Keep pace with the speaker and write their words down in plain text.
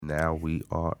now we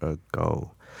are a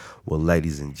go. Well,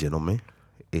 ladies and gentlemen,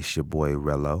 it's your boy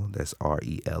Rello. That's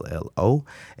Rello.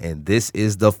 And this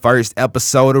is the first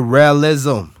episode of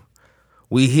Realism.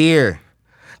 We here.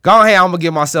 Go ahead, I'm going to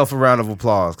give myself a round of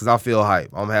applause because I feel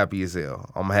hype. I'm happy as hell.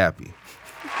 I'm happy.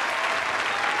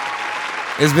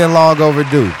 It's been long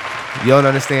overdue. You don't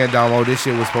understand, Damo. This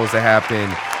shit was supposed to happen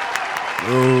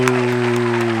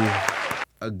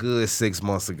a good 6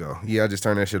 months ago. Yeah, I just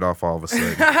turned that shit off all of a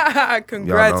sudden.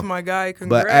 Congrats, my guy.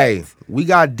 Congrats. But hey, we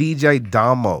got DJ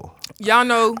Damo. Y'all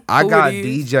know I who got it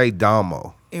is DJ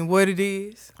Damo. and what it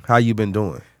is. How you been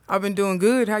doing? I've been doing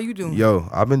good. How you doing? Yo,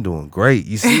 I've been doing great.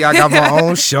 You see, I got my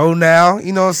own show now.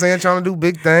 You know what I'm saying? Trying to do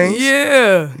big things.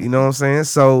 Yeah. You know what I'm saying?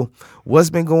 So, what's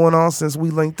been going on since we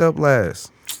linked up last?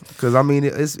 Because, I mean,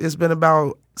 it's been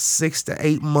about 6 to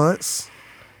 8 months.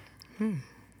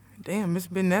 Damn, it's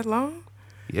been that long?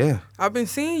 Yeah. I've been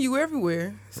seeing you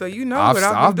everywhere, so you know I've what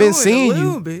I've been doing seeing a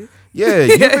little you. bit.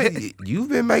 Yeah, you've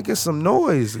been making some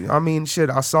noise. I mean, shit,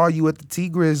 I saw you at the T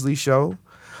Grizzly show.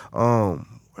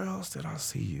 Where else did I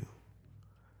see you?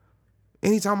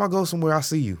 Anytime I go somewhere, I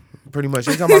see you. Pretty much.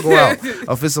 Anytime I go out,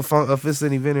 if it's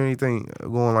an event or anything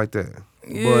going like that.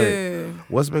 Yeah.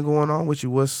 But what's been going on with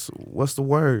you? What's the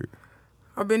word?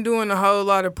 I've been doing a whole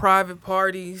lot of private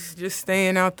parties, just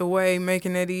staying out the way,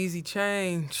 making that easy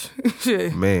change.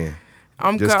 Shit. Man,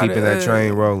 I'm just kinda, keeping that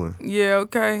train rolling. Yeah,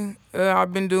 okay.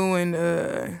 I've been doing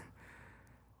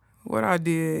what I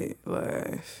did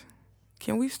last.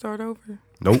 Can we start over?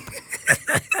 Nope.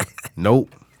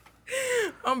 Nope.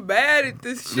 I'm bad at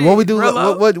this shit. What we do?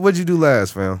 What'd you do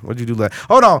last, fam? What'd you do last?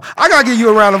 Hold on, I gotta give you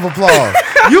a round of applause.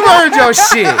 You earned your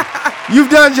shit. You've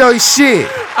done your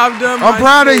shit. I've done. I'm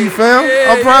proud of you, fam.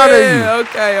 I'm proud of you.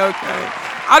 Okay.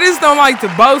 I just don't like to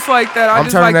boast like that. I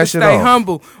just like to stay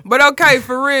humble. But okay,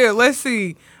 for real. Let's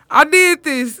see. I did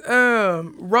this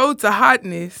Road to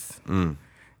Hotness, and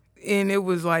it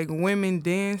was like women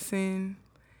dancing.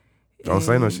 Don't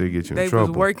say no shit to get you in trouble.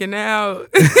 They was working out.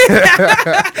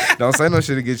 Don't say no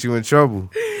shit to get you in trouble.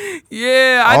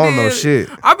 Yeah, I don't know shit.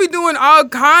 I be doing all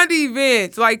kind of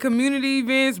events, like community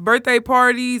events, birthday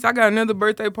parties. I got another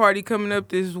birthday party coming up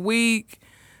this week.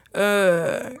 You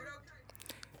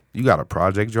got a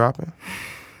project dropping?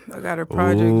 I got a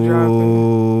project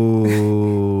dropping.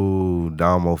 Ooh,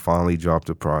 Damo finally dropped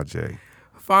a project.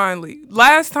 Finally.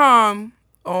 Last time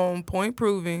on Point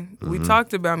Proving, we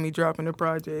talked about me dropping a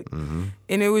project. And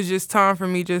it was just time for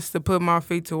me just to put my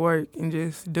feet to work and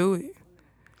just do it.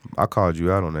 I called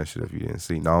you out on that shit if you didn't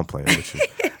see. No, I'm playing with you.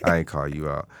 I ain't call you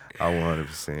out. I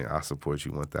 100%. I support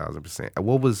you 1,000%.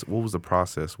 What was the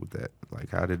process with that?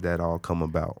 Like, how did that all come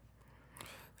about?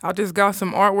 I just got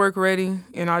some artwork ready,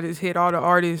 and I just hit all the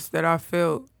artists that I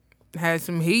felt had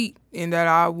some heat and that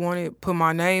I wanted to put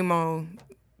my name on.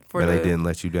 And they didn't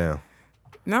let you down?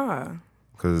 Nah.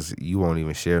 Because you won't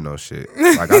even share no shit.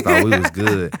 Like, I thought we was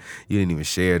good. You didn't even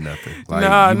share nothing. Like,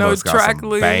 nah, you no must got track some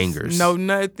list, bangers. no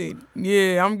nothing.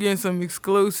 Yeah, I'm getting some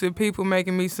exclusive people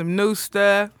making me some new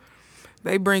stuff.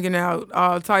 They bringing out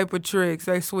all type of tricks.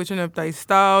 They switching up their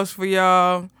styles for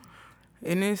y'all.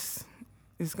 And it's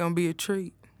going to be a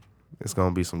treat. It's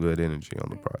going to be some good energy on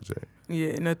the project.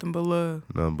 Yeah, nothing but love.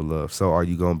 Nothing but love. So are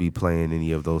you going to be playing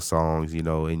any of those songs, you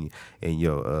know, in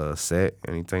your set,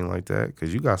 anything like that?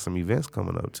 Because you got some events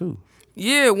coming up, too.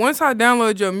 Yeah, once I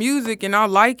download your music and I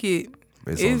like it,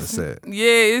 it's on the set.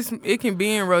 Yeah, it can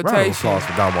be in rotation. Round of applause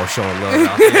for Damo showing love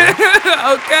out there.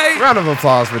 Okay. Round of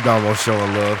applause for Damo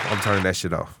showing love. I'm turning that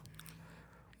shit off.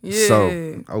 Yeah.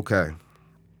 So, okay.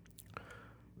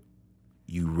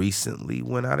 You recently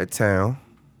went out of town.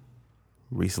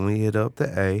 Recently hit up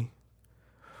the A.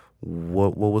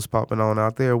 What was popping on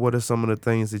out there? What are some of the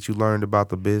things that you learned about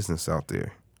the business out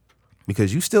there?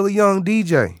 Because you still a young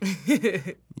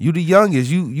DJ. You the youngest.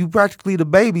 You practically the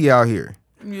baby out here.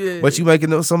 Yeah. But you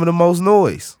making some of the most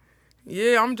noise.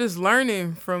 Yeah, I'm just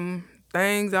learning from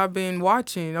things I've been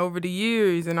watching over the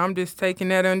years, and I'm just taking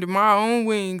that under my own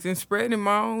wings and spreading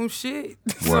my own shit.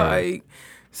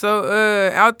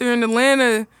 So out there in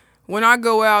Atlanta, when I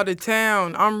go out of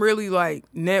town, I'm really like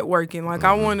networking. Like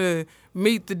I want to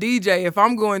meet the DJ. If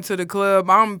I'm going to the club,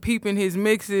 I'm peeping his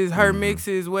mixes, her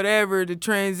mixes, whatever, the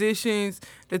transitions,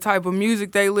 the type of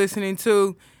music they listening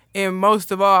to. And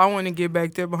most of all, I want to get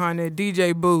back there behind that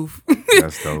DJ booth.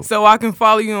 That's dope. So I can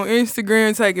follow you on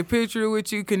Instagram, take a picture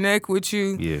with you, connect with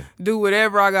you, do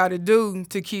whatever I got to do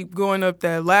to keep going up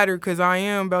that ladder because I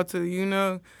am about to, You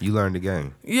learned the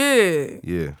game. Yeah.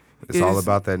 Yeah. It's all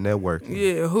about that networking.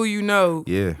 Yeah, who you know.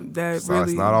 Yeah. That So really,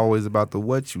 it's not always about the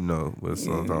what you know, but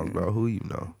sometimes about who you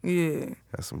know. Yeah.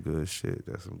 That's some good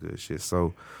shit.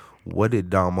 So what did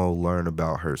Damo learn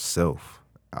about herself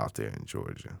out there in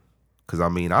Georgia? Cause I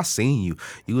mean, I seen you.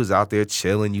 You was out there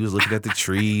chilling. You was looking at the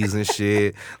trees and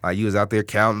shit. Like you was out there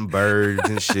counting birds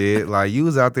and shit. Like you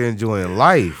was out there enjoying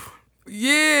life.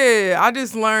 Yeah, I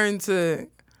just learned to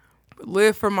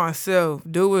live for myself,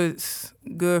 do what's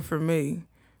good for me,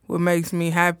 what makes me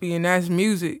happy, and that's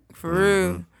music, for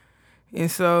real. And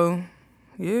so,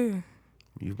 yeah.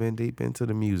 You've been deep into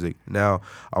the music. Now,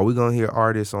 are we gonna hear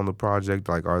artists on the project?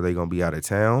 Like, are they gonna be out of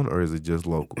town or is it just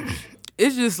locals?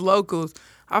 It's just locals.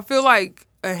 I feel like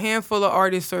a handful of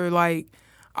artists are like,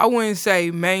 I wouldn't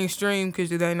say mainstream because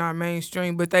they're not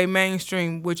mainstream, but they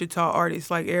mainstream Wichita artists.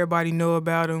 Like everybody know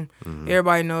about them.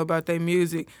 Everybody know about their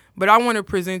music. But I want to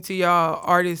present to y'all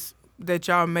artists that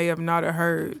y'all may have not have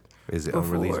heard. Is it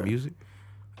before. unreleased music?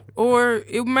 Or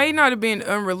it may not have been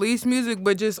unreleased music,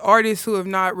 but just artists who have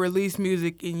not released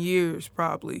music in years,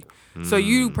 probably. So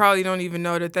you probably don't even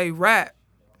know that they rap.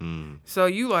 So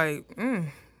you like,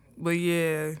 But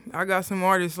yeah, I got some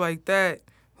artists like that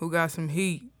who got some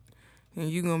heat. And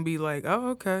you going to be like, oh,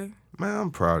 okay. Man,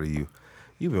 I'm proud of you.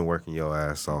 You've been working your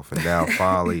ass off, and now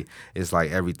finally it's like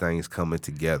everything's coming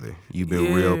together. You've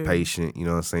been real patient, you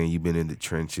know what I'm saying? You've been in the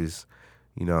trenches,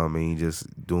 you know what I mean, just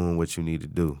doing what you need to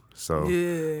do. So,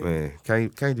 man,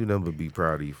 can't do nothing but be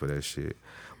proud of you for that shit.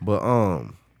 But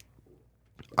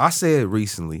I said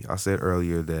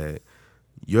earlier that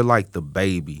you're like the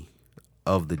baby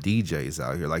of the DJs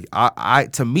out here. Like I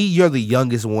to me, you're the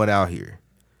youngest one out here.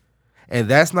 And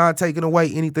that's not taking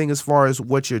away anything as far as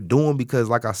what you're doing because,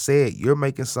 like I said, you're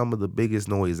making some of the biggest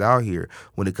noise out here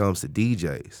when it comes to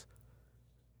DJs.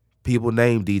 People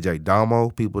name DJ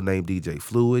Damo. People name DJ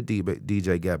Fluid,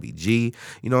 DJ Gabby G.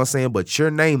 You know what I'm saying? But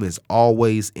your name is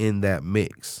always in that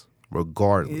mix,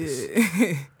 regardless.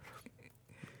 Yeah.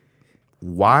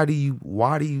 Why do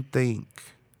you think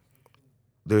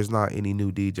there's not any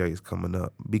new DJs coming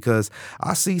up? Because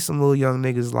I see some little young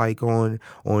niggas like on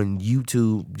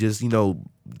YouTube just, you know,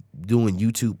 doing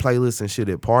YouTube playlists and shit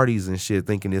at parties and shit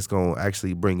thinking it's going to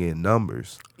actually bring in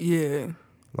numbers. Yeah.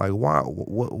 Like why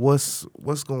what's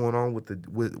going on with the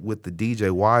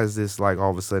DJ? Why is this like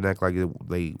all of a sudden act like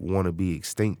they want to be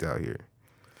extinct out here?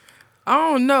 I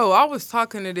don't know. I was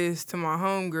talking to my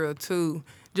homegirl too.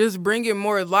 Just bringing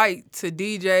more light to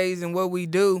DJs and what we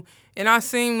do. And I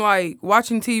seem like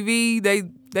watching TV,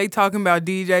 they talking about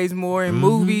DJs more. In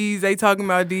movies, they talking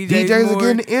about DJs more. Are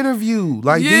getting interviewed.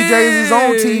 Like DJs is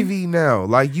on TV now.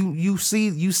 Like you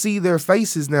see their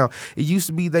faces now. It used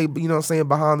to be they, you know what I'm saying,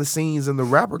 behind the scenes and the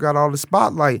rapper got all the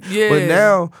spotlight. Yeah. But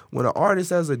now when an artist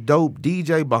has a dope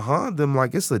DJ behind them,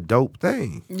 like it's a dope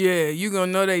thing. Yeah, you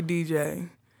gonna know they DJ.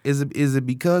 Is it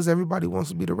because everybody wants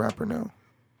to be the rapper now?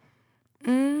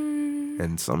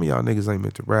 And some of y'all niggas ain't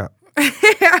meant to rap.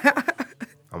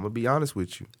 I'm gonna be honest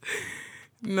with you.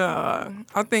 Nah,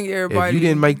 I think everybody. If you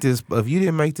didn't make this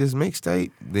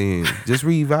mixtape, then just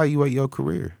reevaluate your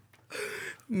career.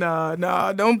 Nah,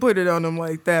 don't put it on them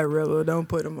like that, Rilla. Don't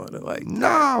put them on it like that.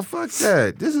 Nah, fuck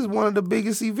that. This is one of the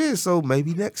biggest events, so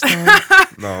maybe next time.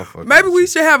 No, fuck maybe that we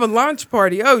shit. should have a launch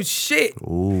party. Oh shit.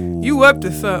 Ooh. You up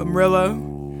to something, Rilla?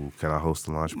 Can I host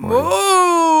a launch party? Ooh,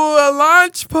 a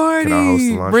launch party. Can I host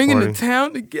a launch Bringing party? the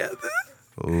town together.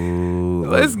 Ooh,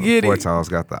 Let's get Four it. Times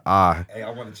got the eye. Hey, I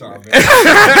want to chime in. 4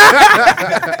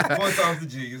 times the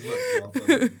G.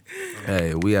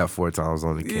 Hey, we have 4 times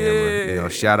on the camera. Yeah. You know,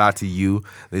 shout out to you.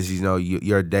 This is, you know,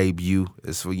 your debut.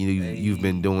 It's for you. You've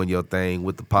been doing your thing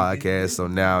with the podcast, so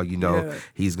now you know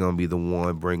he's gonna be the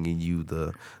one bringing you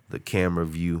the camera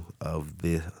view of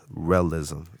the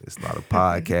realism. It's not a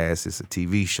podcast. It's a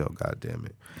TV show. God damn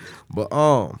it. But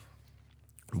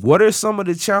what are some of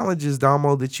the challenges,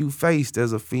 Damo, that you faced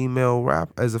as a female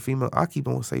I keep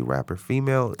on saying rapper,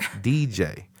 female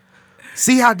DJ?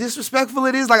 See how disrespectful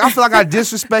it is? Like, I feel like I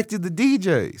disrespected the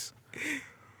DJs.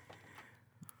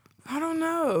 I don't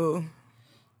know.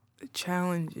 The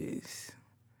challenges.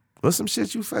 What's some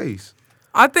shit you face?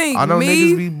 I think I know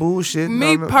niggas be bullshitting.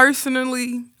 Me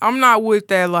personally, I'm not with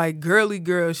that like girly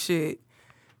girl shit.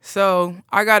 So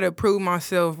I gotta prove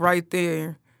myself right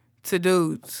there to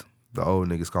dudes. The old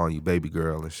niggas calling you baby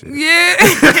girl and shit. Yeah.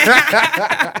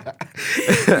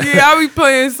 Yeah, I be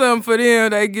playing something for them.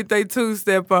 They get their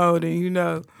 2-step on and, you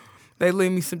know, they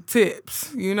leave me some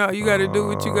tips. You know, you got to do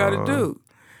what you got to do.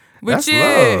 But that's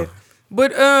yeah. love.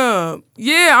 But,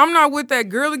 yeah, I'm not with that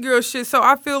girly girl shit. So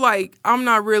I feel like I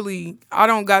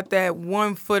don't got that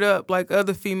 1 foot up like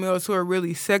other females who are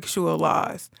really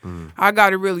sexualized. I got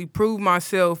to really prove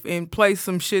myself and play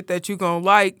some shit that you gonna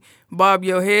like, bob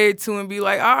your head to and be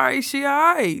like, all right, she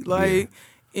all right. Like,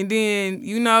 and then,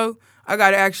 you know, I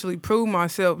got to actually prove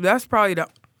myself. That's probably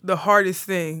the hardest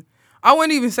thing. I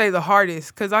wouldn't even say the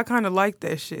hardest because I kind of like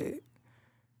that shit.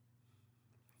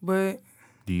 But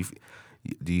Do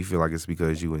you feel like it's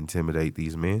because you intimidate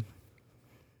these men?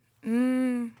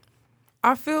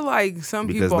 I feel like some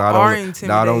Because people are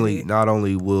intimidated. not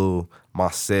only will my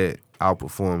set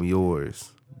outperform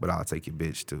yours, but I'll take your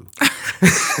bitch too.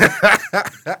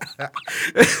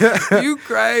 You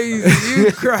crazy.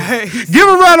 You crazy. Give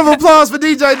a round of applause for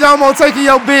DJ Domo taking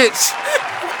your bitch.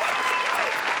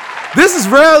 This is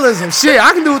realism. Shit,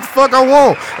 I can do what the fuck I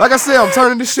want. Like I said, I'm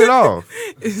turning this shit off.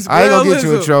 It's I ain't gonna get you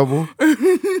in realism. trouble.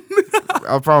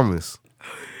 I promise.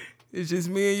 It's just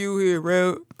me and you here,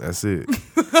 bro. That's it.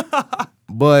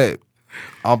 But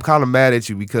I'm kind of mad at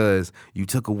you because you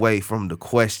took away from the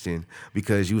question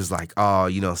because you was like, oh,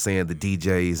 you know, saying the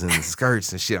DJs and the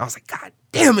skirts and shit. I was like, God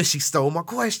damn it, she stole my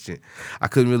question. I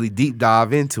couldn't really deep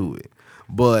dive into it,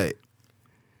 but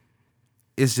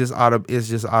it's just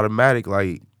automatic.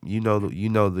 Like you know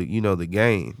the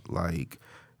game. Like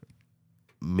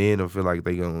men will feel like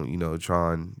they gonna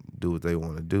try and do what they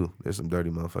want to do. There's some dirty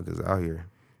motherfuckers out here.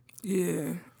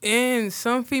 Yeah. And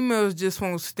some females just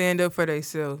won't stand up for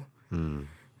themselves. And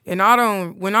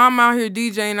when I'm out here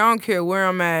DJing, I don't care where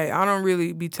I'm at. I don't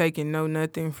really be taking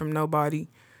nothing from nobody.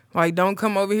 Like, don't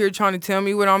come over here trying to tell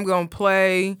me what I'm going to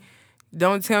play.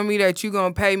 Don't tell me that you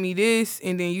going to pay me this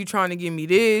and then you trying to give me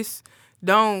this.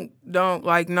 Don't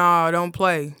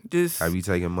play. Just Have you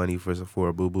taken money for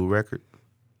a Boo Boo record?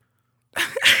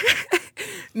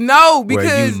 no,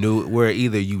 because where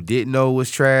either you didn't know it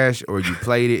was trash or you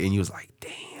played it and you was like,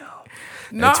 damn.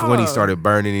 That 20 started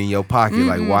burning in your pocket.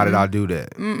 Like, why did I do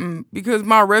that? because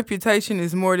my reputation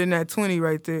is more than that 20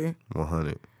 right there.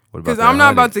 100. What about Because that I'm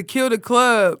not 100? about to kill the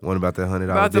club. What about that $100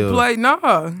 About deal? to play.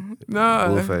 Nah.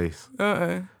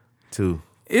 Bullface. 2.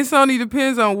 It's only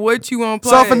depends on what you want to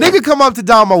play. So if a nigga come up to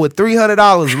Damo with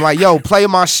 $300, I'm like, yo, play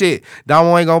my shit.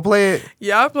 Damo ain't gonna play it.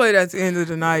 Yeah, I play that at the end of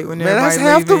the night when Man, everybody that's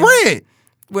half leaving. the rent.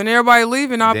 When everybody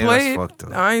leaving, I Damn, play that's it. fucked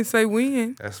up. I ain't say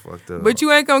win. That's fucked up. But you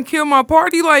ain't gonna kill my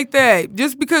party like that.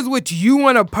 Just because what you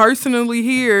want to personally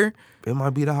hear. It might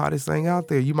be the hottest thing out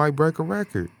there. You might break a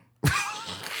record.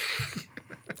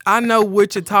 I know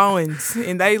Wichitans,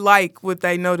 and they like what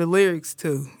they know the lyrics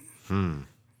to.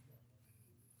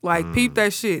 Like, peep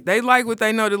that shit. They like what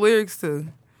they know the lyrics to.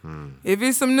 If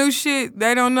it's some new shit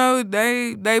they don't know,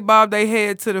 they bob their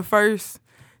head to the first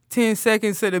 10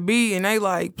 seconds of the beat, and they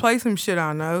like, play some shit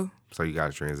I know. So you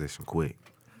gotta transition quick.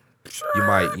 You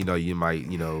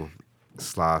might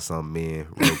slide something in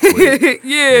real quick.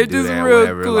 Yeah, and do just that, real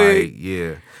whatever, quick. Like,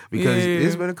 yeah. Because Yeah.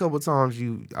 it's been a couple times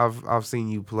I've seen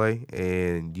you play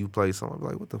and you play something. I'm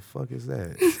like, what the fuck is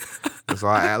that? And so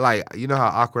I like, you know how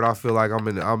awkward I feel like I'm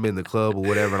in the club or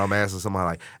whatever, and I'm asking somebody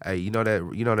like, hey, you know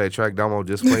that track Damo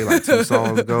just played like 2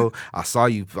 songs ago? I saw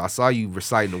you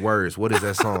reciting the words. What is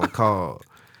that song called?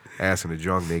 Asking a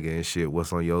drunk nigga and shit,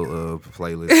 what's on your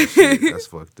playlist and shit. That's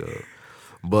fucked up.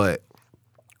 But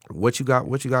what you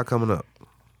got coming up?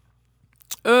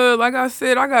 Like I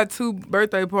said, I got 2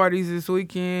 birthday parties this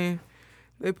weekend.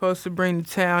 They supposed to bring the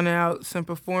town out, some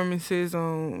performances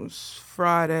on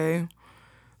Friday.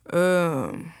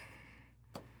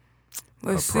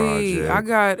 Let's see. I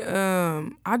got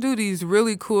I do these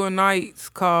really cool nights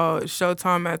called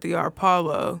Showtime at the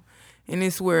Apollo. And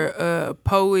it's where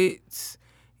poets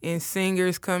and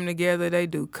singers come together. They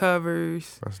do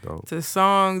covers. That's dope. To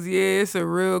songs. Yeah, it's a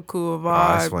real cool vibe.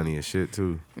 Oh, that's funny as shit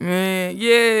too. Man,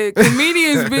 yeah,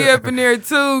 comedians be up in there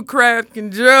too,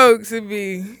 cracking jokes.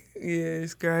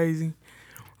 It's crazy.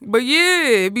 But yeah,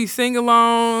 it be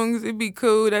sing-alongs. It be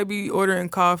cool. They be ordering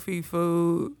coffee,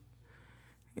 food.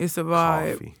 It's a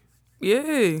vibe. Coffee.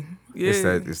 Yeah.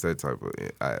 It's that type of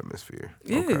atmosphere.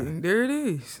 Yeah, Okay. there it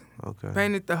is. Okay.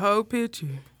 Painted the whole picture.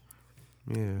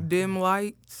 Yeah. Dim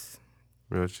lights.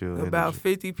 Real chill. About energy.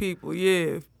 50 people.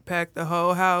 Yeah, packed the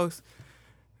whole house.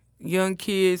 Young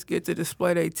kids get to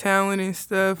display their talent and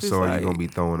stuff. It's So are like, you gonna be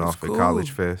throwing it's off cool. at College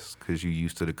Fest because you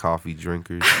used to the coffee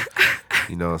drinkers?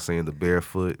 You know what I'm saying? The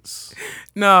barefoots.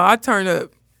 No, I turn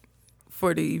up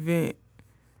for the event.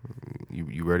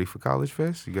 You ready for College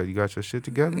Fest? You got your shit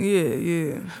together?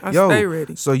 Yeah. I Yo, stay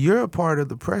ready. So you're a part of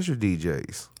the Pressure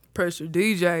DJs. Pressure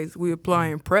DJs, we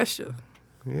applying pressure.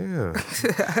 Yeah.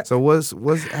 So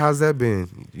how's that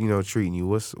been? Treating you?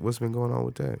 What's been going on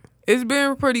with that? It's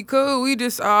been pretty cool. We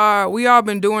just we all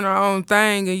been doing our own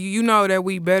thing, and you know that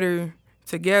we better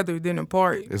together than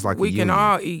apart. It's like a we can union.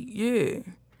 all eat. Yeah.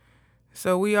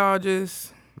 So we all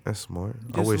just That's smart.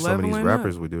 I Just wish some of these leveling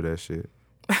rappers up. would do that shit.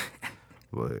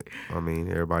 But I mean,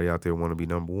 everybody out there want to be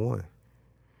number one.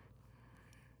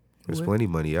 There's What? plenty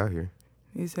of money out here.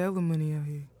 it's hella money out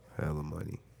here. Hella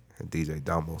money. And DJ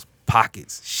Damo's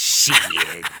pockets.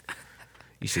 Shit.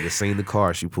 You should have seen the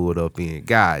car she pulled up in.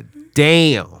 God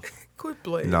damn. Quit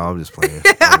playing. No, I'm just playing.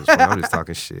 I'm just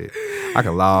talking shit. I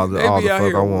can lie all the They be out fuck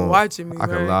here I want. watching me, I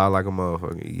can right? lie like a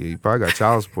motherfucker. Yeah, you probably got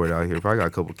child support out here. Probably got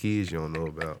a couple kids you don't know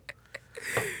about.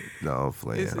 No, I'm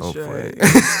playing. It's a I'm shame.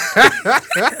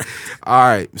 playing. All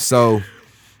right, so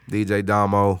DJ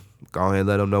Damo, go ahead and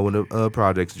let them know when the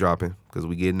project's dropping because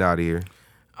we getting out of here.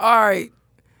 All right.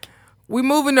 We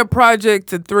moving the project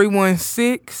to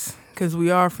 316 because we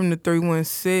are from the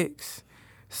 316.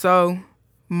 So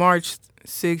March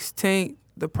 16th,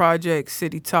 the project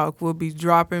City Talk will be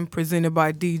dropping, presented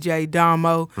by DJ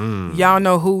Damo. Y'all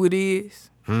know who it is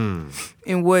and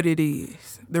what it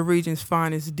is. The region's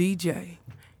finest DJ.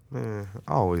 Man,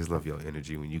 I always love your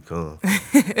energy when you come.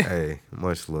 Hey,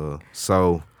 much love.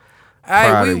 So,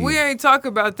 proud Hey, of we you. ain't talk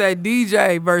about that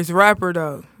DJ versus rapper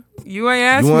though. You ain't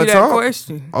asked You me wanna that talk?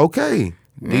 question. Okay,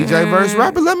 DJ versus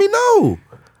rapper. Let me know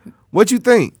what you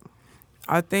think.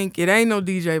 I think it ain't no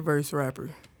DJ versus rapper.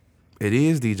 It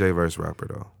is DJ versus rapper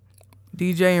though.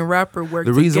 DJ and rapper work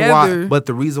The reason together.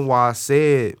 the reason why I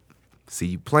said, see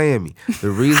you playing me. The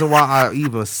reason why I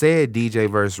even said DJ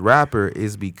versus rapper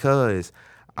is because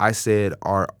I said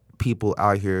are people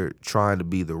out here trying to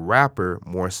be the rapper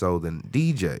more so than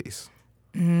DJs.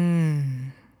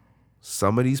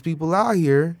 Some of these people out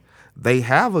here, they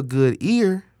have a good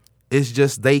ear. It's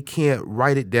just they can't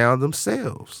write it down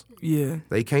themselves. Yeah.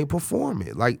 They can't perform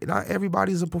it. Like, not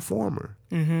everybody's a performer.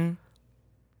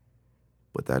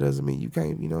 But that doesn't mean you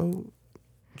can't,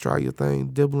 try your thing,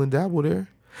 dibble and dabble there.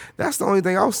 That's the only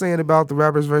thing I was saying about the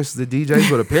rappers versus the DJs,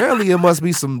 but apparently it must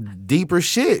be some deeper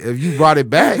shit if you brought it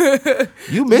back.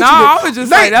 You mentioned I it. was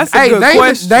just like, that's a good name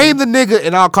question. Name the nigga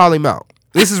and I'll call him out.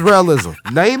 This is realism.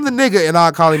 Name the nigga and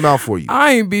I'll call him out for you.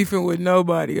 I ain't beefing with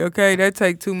nobody, okay? That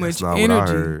take too much That's not energy. what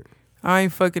I heard. I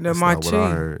ain't fucking up That's my not cheek. what I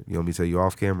heard. You want me to tell you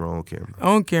off camera or on camera?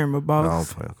 On camera, boss. No, I'm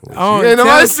fucking with Oh, you. Ain't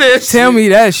nobody said tell shit. me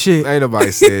that shit. Ain't nobody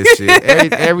said shit.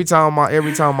 Every time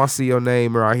I see your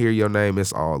name or I hear your name,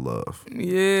 it's all love.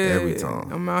 Yeah. Every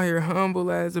time. I'm out here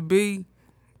humble as a bee.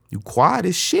 You quiet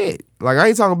as shit. Like, I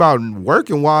ain't talking about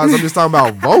working wise. I'm just talking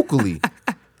about vocally.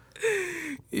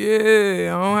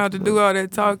 Yeah, I don't have to do all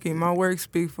that talking. My work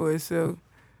speak for itself.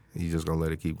 You just gonna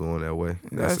let it keep going that way.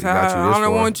 That's what how got you this I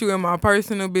don't far. want you in my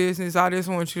personal business. I just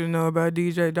want you to know about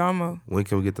DJ Damo. When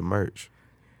can we get the merch?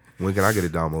 When can I get a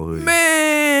Damo hoodie?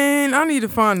 Man, I need to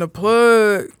find the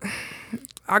plug.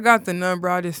 I got the number.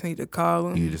 I just need to call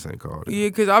him. You just ain't called it. Yeah,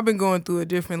 because I've been going through a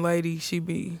different lady. She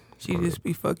just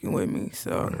be fucking with me.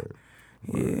 So,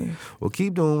 yeah. Well,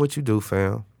 keep doing what you do,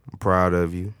 fam. I'm proud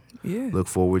of you. Yeah. Look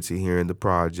forward to hearing the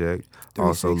project.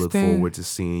 Also look 316. forward to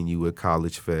seeing you at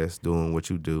College Fest doing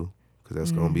what you do, because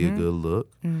that's going to be a good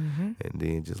look. And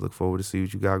then just look forward to see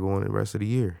what you got going the rest of the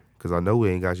year, because I know we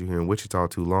ain't got you here in Wichita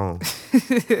too long.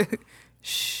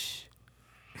 Shh.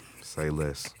 Say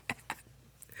less.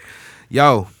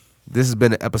 Yo, this has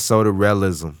been an episode of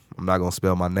Realism. I'm not going to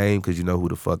spell my name because you know who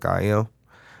the fuck I am.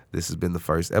 This has been the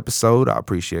first episode. I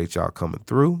appreciate y'all coming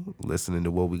through, listening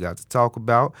to what we got to talk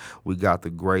about. We got the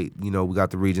great, we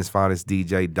got the region's finest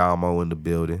DJ Damo in the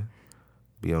building.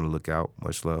 Be on the lookout.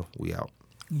 Much love. We out.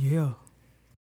 Yeah.